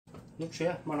Lúc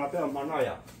xưa mà nó biết mà nói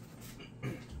à.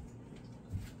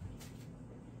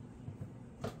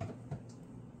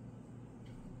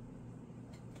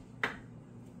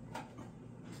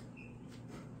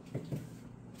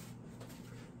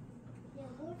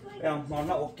 Em món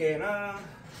nó ok nó.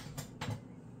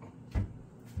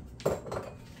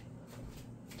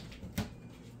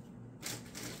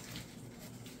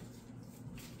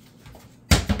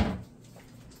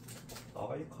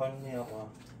 Đói con nhiều mà.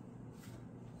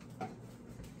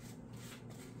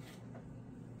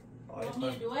 Đói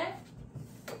con.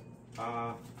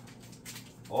 À.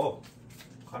 Ồ.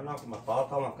 Con nó mà to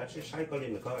to mà cái sai có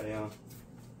liền được coi này.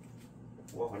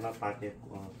 Qua con nó ta chết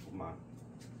của mà.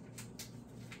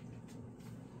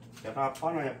 Cho ta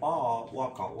có này có qua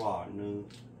cậu qua nữ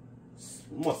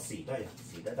một xỉ đây,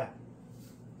 xỉ đây đây.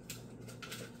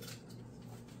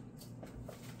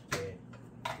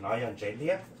 Nói dần cháy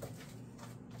liếc.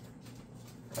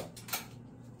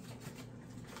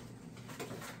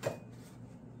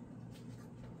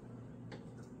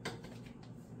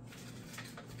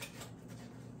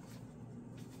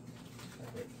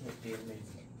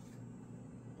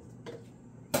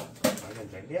 Nói dần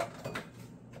cháy liếc.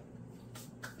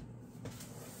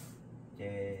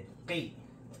 Chè kỳ.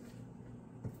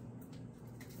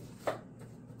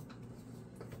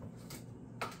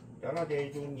 Cho nó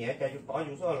đi nhẹ cho chú tỏi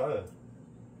chú số rồi.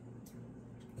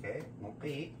 Ok, 1 kg.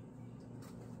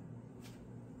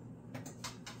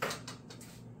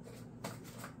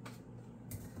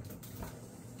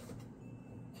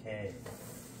 Ok.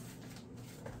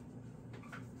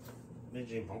 Bên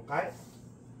dìm khoảng cái.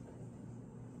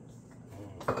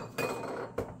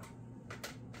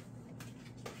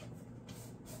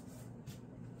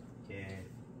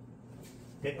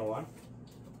 Hết đồ ăn.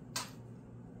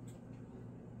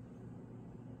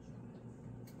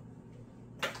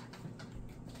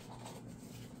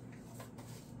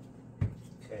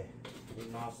 Ok, đi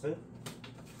no sức.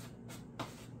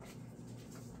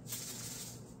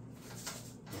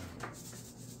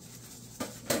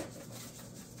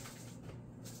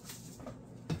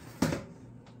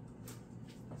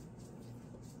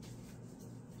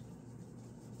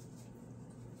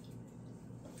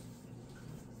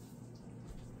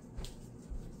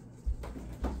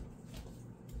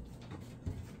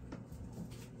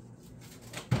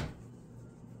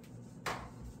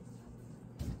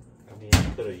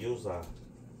 Could have used a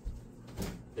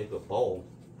bigger bowl.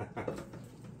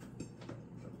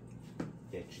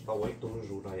 Yeah, chỉ tao ấy tôi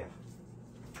rủ này à.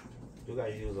 You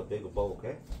guys use a bigger bowl,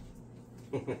 okay?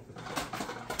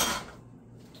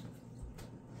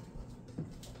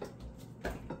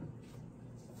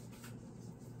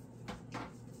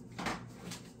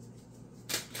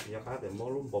 Giờ cái để mua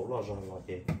luôn bowl lo rồi là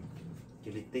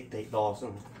chỉ đi tích thấy đo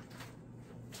xong.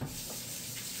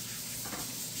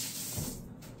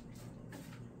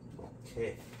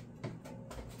 Okay.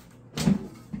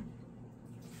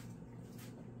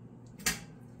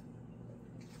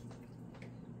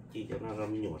 Chỉ cho nó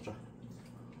râm nhọt ra.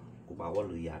 Cô bảo qua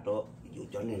lưỡi giá đó, dụ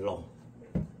cho nên lòng.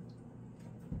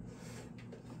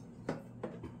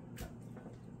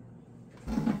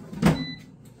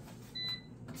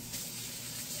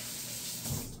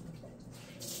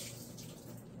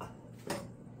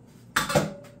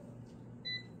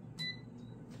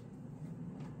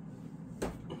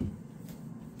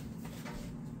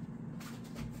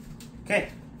 Ok,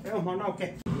 cái món nó ok.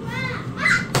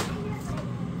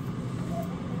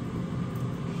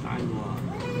 Sai nhua,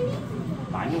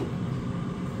 tái nhung.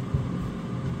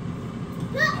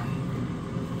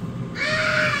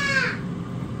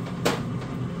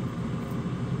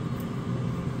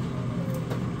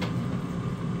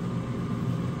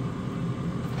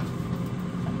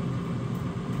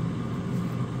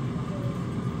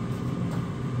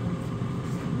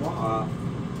 Nó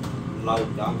lời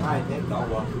chọn hai cái cậu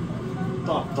rồi.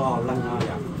 To lăn nha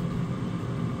vậy.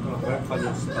 Nó phải coi như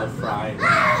stir fry.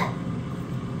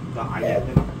 Đó ai vậy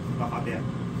thế nó hot đẹp.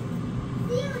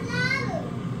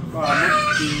 Có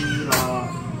nước chi là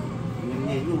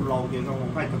nhìn như lâu thì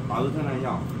không phải tự thế này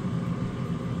rồi.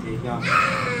 Thì nha.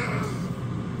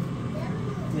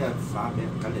 Thế là sao đẹp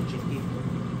cái là chicken.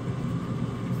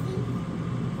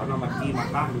 Còn nó mà chi mà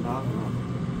khác thì đó.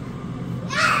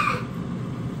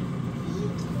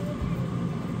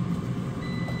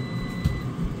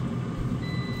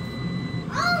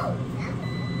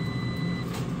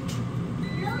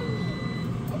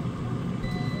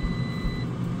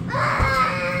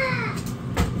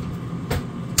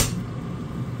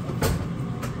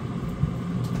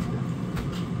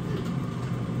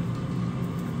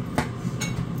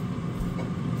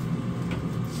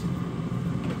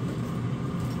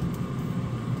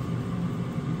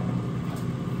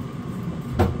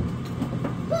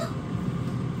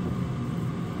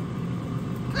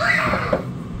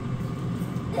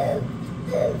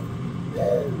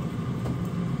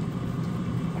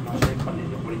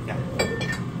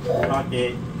 chị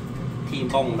thì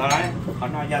bông đó đấy họ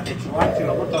nói ra thì chúa chứ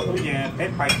là có tôi về cái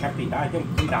phải cái bị đá trong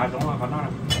khi đá giống là họ nói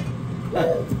là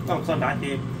trong sân đá thì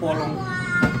phô luôn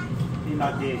thì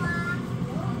là gì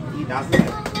thì đá gì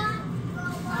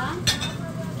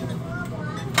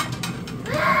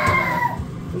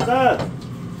chúng ta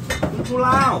chú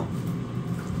lao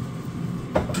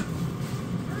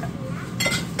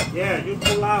yeah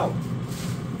chú lao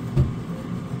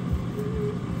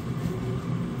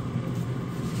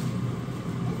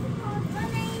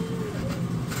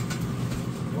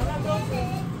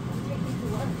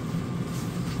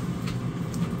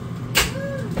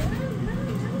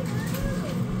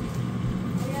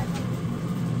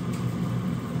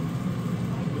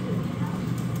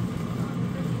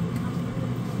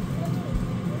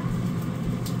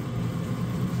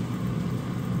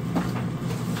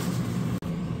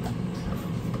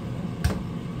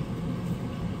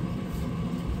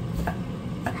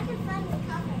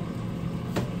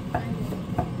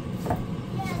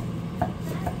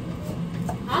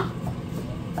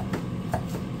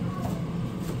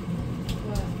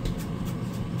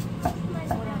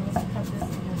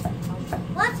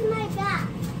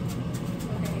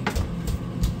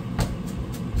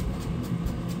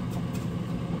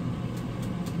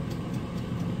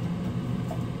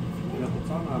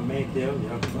mê tiêu gì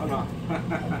đó nó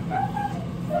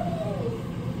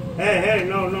hey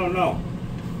no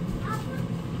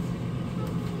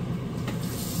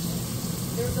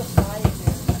There's a fly in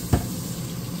there.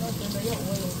 No, there's no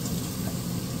oil.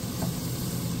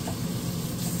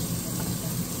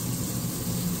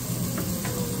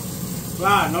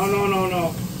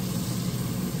 no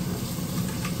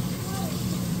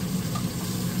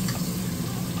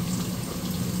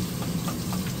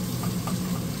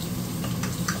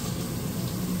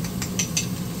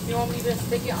You want me to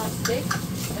stick it on stick?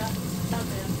 Yeah, not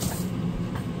there.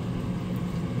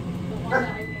 The one that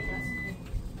I made yesterday.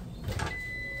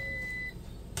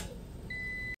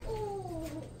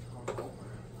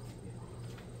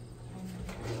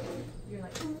 You're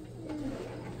like, I'm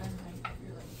like,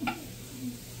 you're like.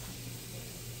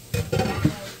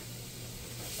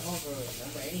 I don't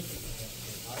remember anything.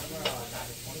 I remember I got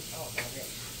it 20 pounds. That was it.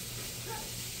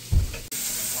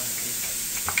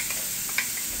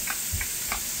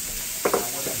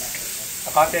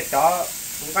 có thể cho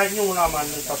cái nhu nào mà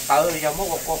tao tự giờ mới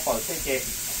có phở thế chị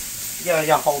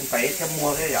giờ không phải thêm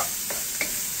mua thế vậy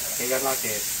thì giờ nó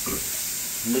sẽ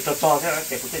nếu cho thế là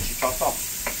sẽ có thể chỉ cho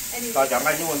cho chẳng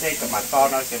cái nhu thế cái mà cho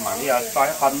nó sẽ mà bây giờ cho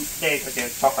cái con đây có thể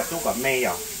cho cả chú cả mẹ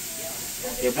à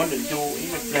thì muốn đừng chú ý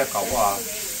là cậu à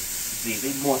vì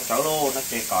đi mua cháu lô nó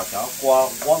sẽ có cháu qua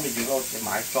mình chỉ có sẽ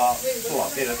买cho số lọ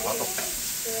đây là cháu đâu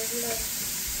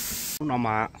nó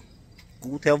mà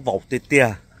cú theo vọc tê tê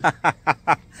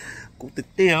cũng tê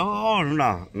tê nó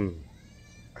nào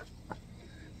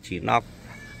chỉ nó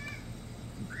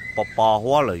bò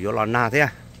hoa là vô lon na thế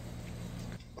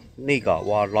ní cả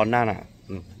hoa lon na nè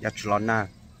nhất lon na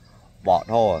bỏ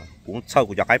thôi cũng sâu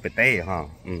của cho cái bể tê ha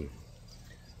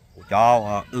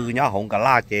cho nhá hồng cả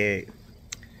la chê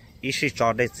ý sĩ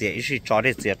cho đây dễ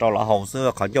cho là hậu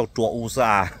xưa còn nhiều chùa u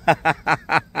sa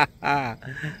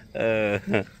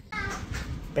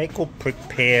bé cũng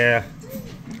prepare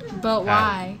But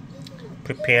why?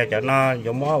 Prepare cho nó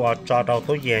giống mó vào cho đâu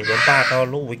tối về giống ba đâu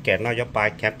lúc weekend nó giống bài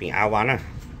camping out á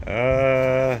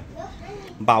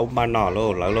bao mà nó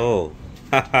luôn lại luôn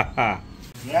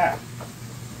yeah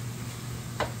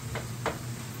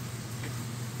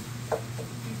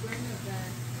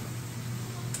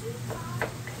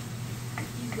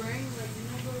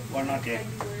nó kìa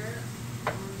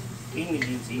cái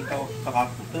gì đâu tao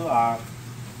học cũng tức là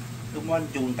tôi muốn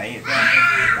dùng tay rồi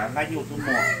đó là nhiều tôi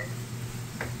mua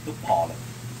tôi bỏ rồi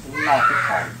tôi lo tôi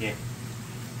bỏ kìa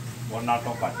bọn nó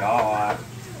cho cả cho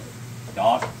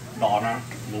đó nó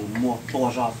mình mua to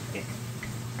ra kìa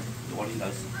tôi đi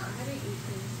lấy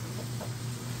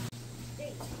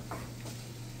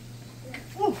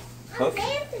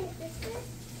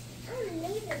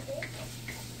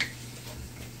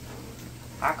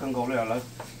cần gấu lên lên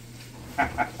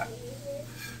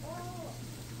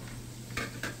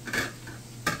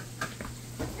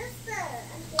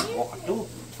Walk through.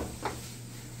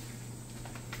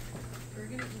 We're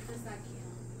gonna eat this at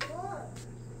camp.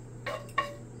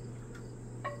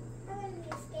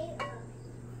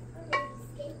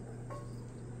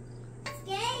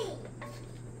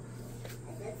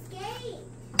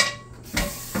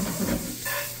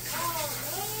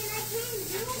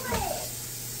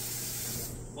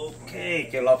 Okay,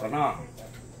 chơi lọt rồi nó.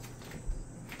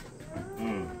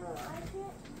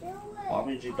 Bỏ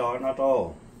mình chỉ đói nó thôi.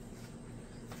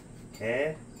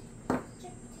 Okay.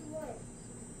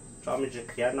 cho mình chỉ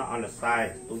khía nó on the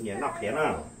side tu nhẹ nó khía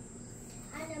nó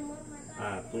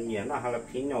tu nhẹ nó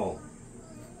jalapeno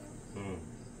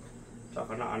cho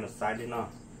nó on the side đi nó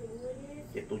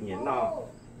chỉ tu nhẹ nó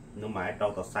nhưng mà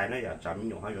đầu tờ side nó giờ chấm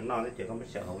nhiều hơn nó đấy chỉ có mấy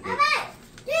sợ hậu gì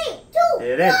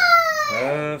để đây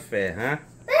perfect hả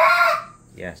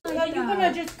yes So you're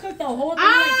gonna just cook the whole thing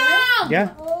like this? yeah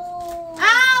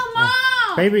Ow,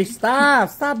 Mom! baby stop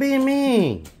being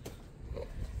mean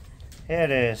here it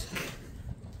is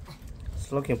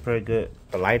it's looking pretty good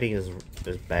the lighting is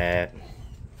bad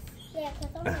Yeah,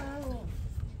 because I'm hungry.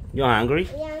 you're hungry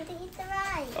Yeah, I want to eat the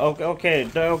rice.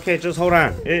 okay just hold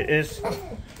on it's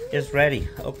ready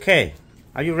okay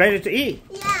are you ready to eat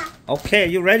Yeah. okay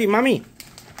you ready mommy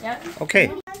Yep. okay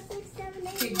 1, 6, 7,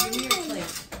 8, Okay, give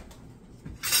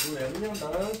me your 9.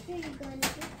 plate. Here you go,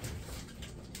 Nikki.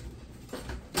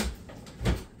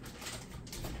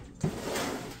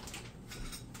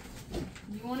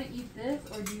 Do you want to eat this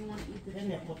or do you want to eat the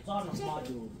chicken?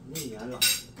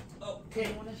 okay Do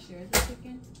you want to share the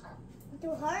chicken?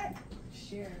 Too hard?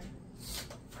 Share.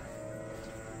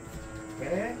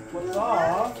 okay what's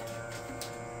up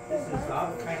this is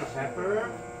avocado pepper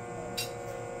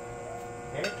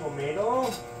okay tomato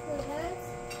The burns?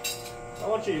 I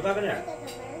want you got it Look there at the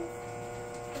burns.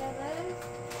 The burns.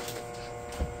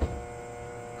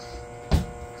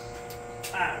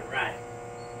 alright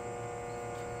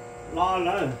lo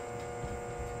lên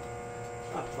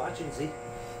xóa chuyện gì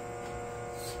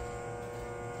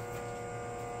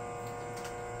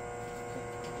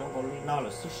trong có lý nào là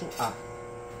sức sụp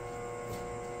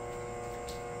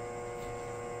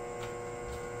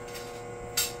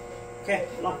okay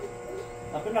lo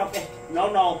up and okay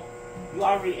no you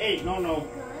already ate no Gone.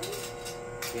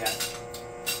 yeah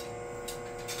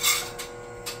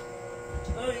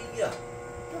oh yeah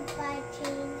Goodbye,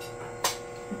 team.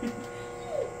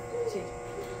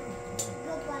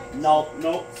 Goodbye.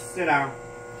 no sit down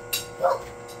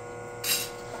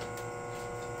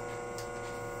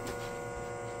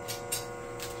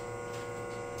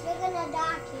You're gonna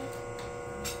die, kid.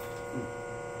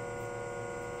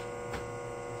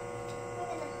 You're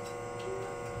gonna...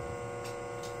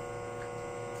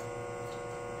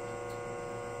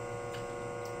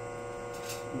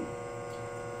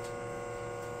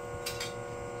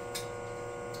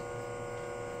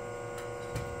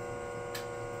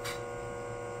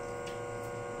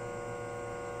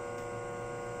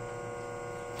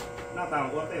 nó tao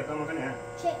có thể tao cái này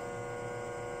Chip.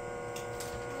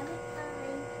 Every time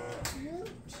you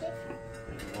chip.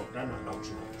 một cái là đọc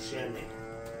trên này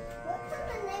What kind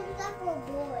of name is that for a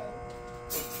boy?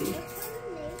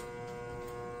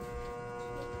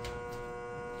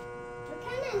 What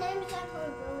kind of name is that for a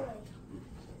boy?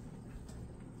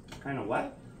 kind of what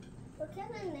What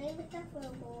kind of name is that for a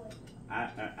boy? I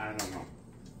don't know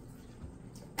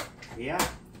yeah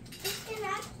This can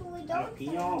actually don't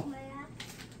Jalapeno. sound bad.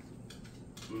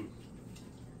 Mm.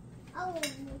 I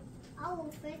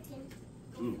will freaking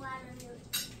Mm. flatter you.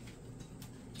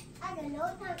 I got no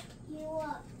time to fuck you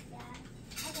up, Dad.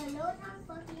 I got no time to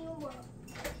fuck you up.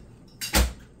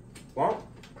 well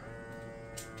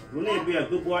you need to be a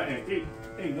good boy and eat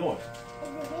yours If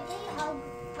you hit me,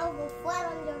 I'll go flat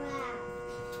on your ass.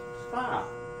 stop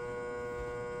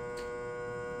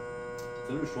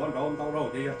giữ xuống đâu đâu đâu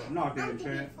đi nó đi I'm xe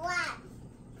be flat.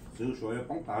 giữ xuống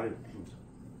bóng tả đi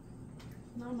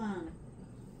No, man.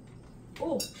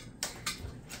 Oh.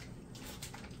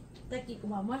 Taki ko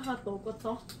mama hato ko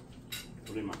to.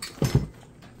 đi mà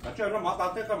ở trên nó mở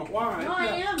tao tới cái mặt quá này No,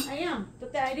 I am.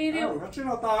 But I didn't. ở trên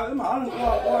nó tao ấy mở lên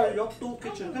coi dốc tu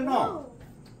kitchen thế nào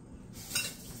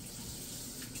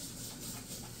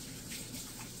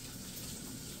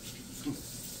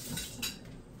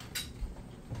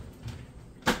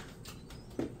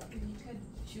You could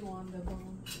chew on the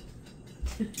bone.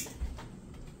 You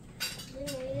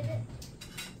need it.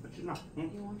 ở trên nào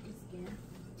You want the skin?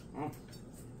 Mm.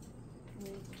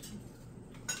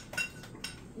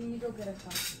 You need to go get a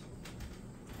cup.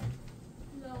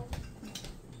 No.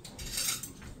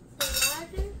 So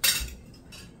larger?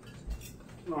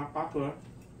 nó cắt rồi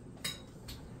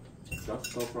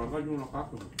just go from cái nó cắt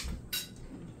rồi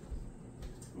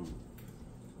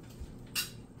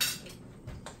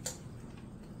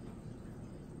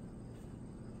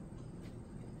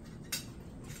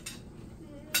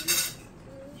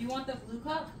Do you want the blue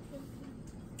cup?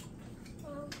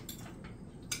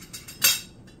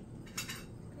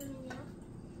 Yeah.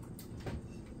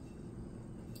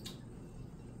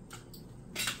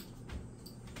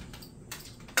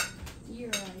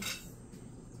 You're right.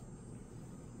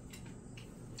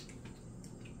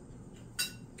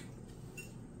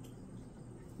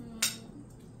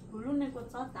 Blue này có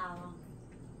chó tàu à?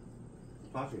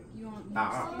 có gì You want more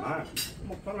đã sauce? mà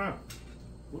một con nào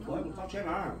một tuổi một con chết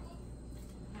nào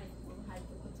Hai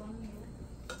cái con nữa.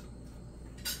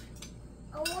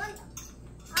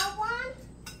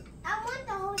 I want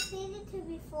the whole city to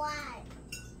be flat,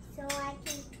 so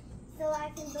I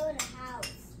can build a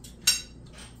house.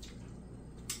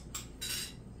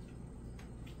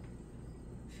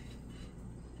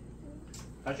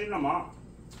 cái xin làm mà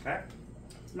cái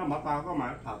làm mà tao có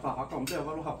mà thả tao có công tiêu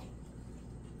có lúc học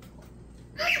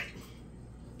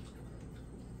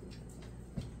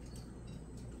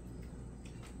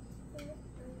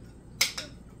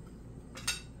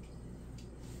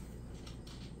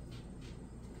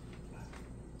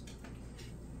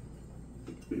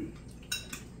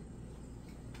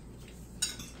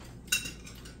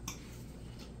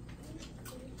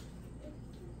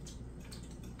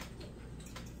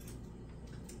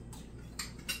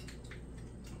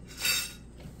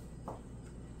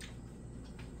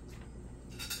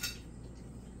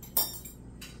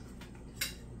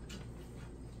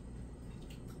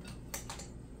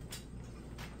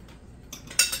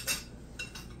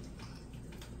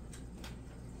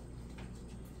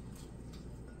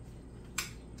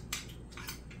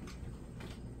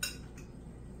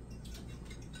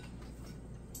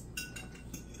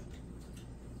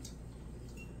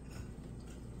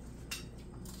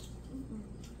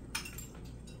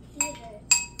Here.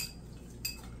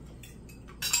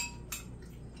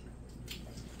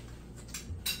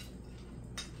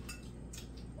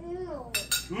 No.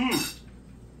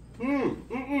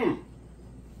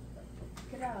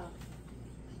 Get out.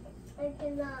 I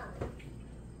cannot.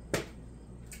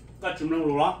 cái chim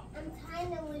lông đó I'm tying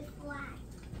them with flax.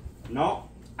 no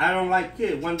I don't like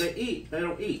kids when they eat they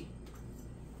don't eat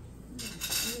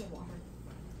You want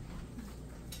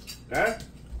her. okay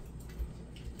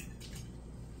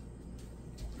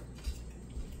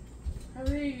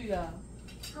Hurry.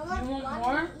 How much You want water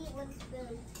more? do you eat with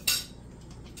spoon?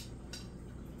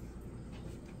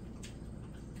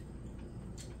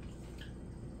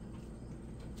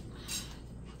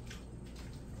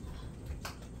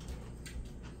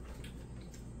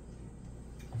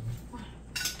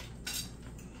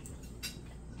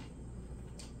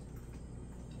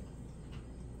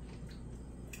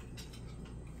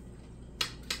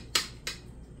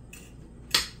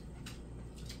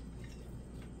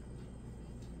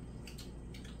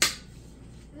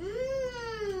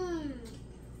 Mmm.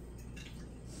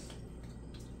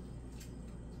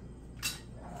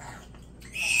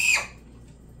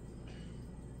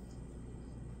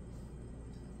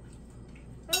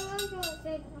 I want to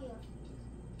take you.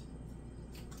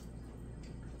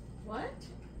 What?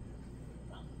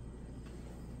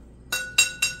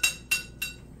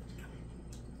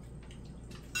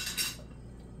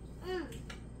 Mm.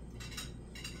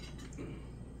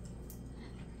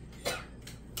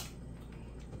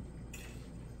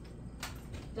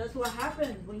 That's what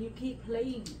happens when you keep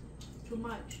playing too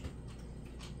much.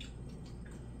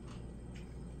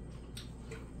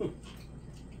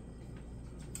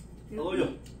 ôi giời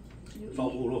You sâu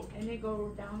eat, bù luôn and it go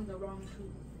down the wrong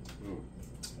tube.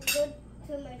 Go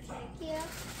to my trachea.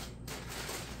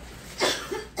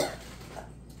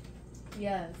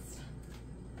 Yes.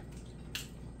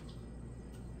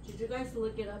 Did you guys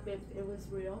look it up if it was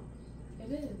real?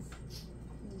 It is.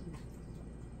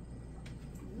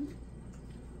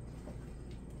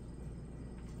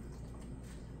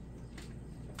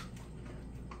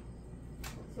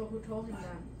 So who told him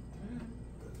that?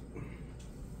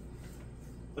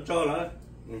 có cho nữa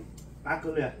tát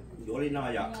cứ liền vô đi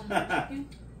nói vậy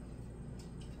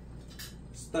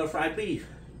stir fry beef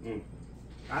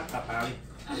tát cà pháo đi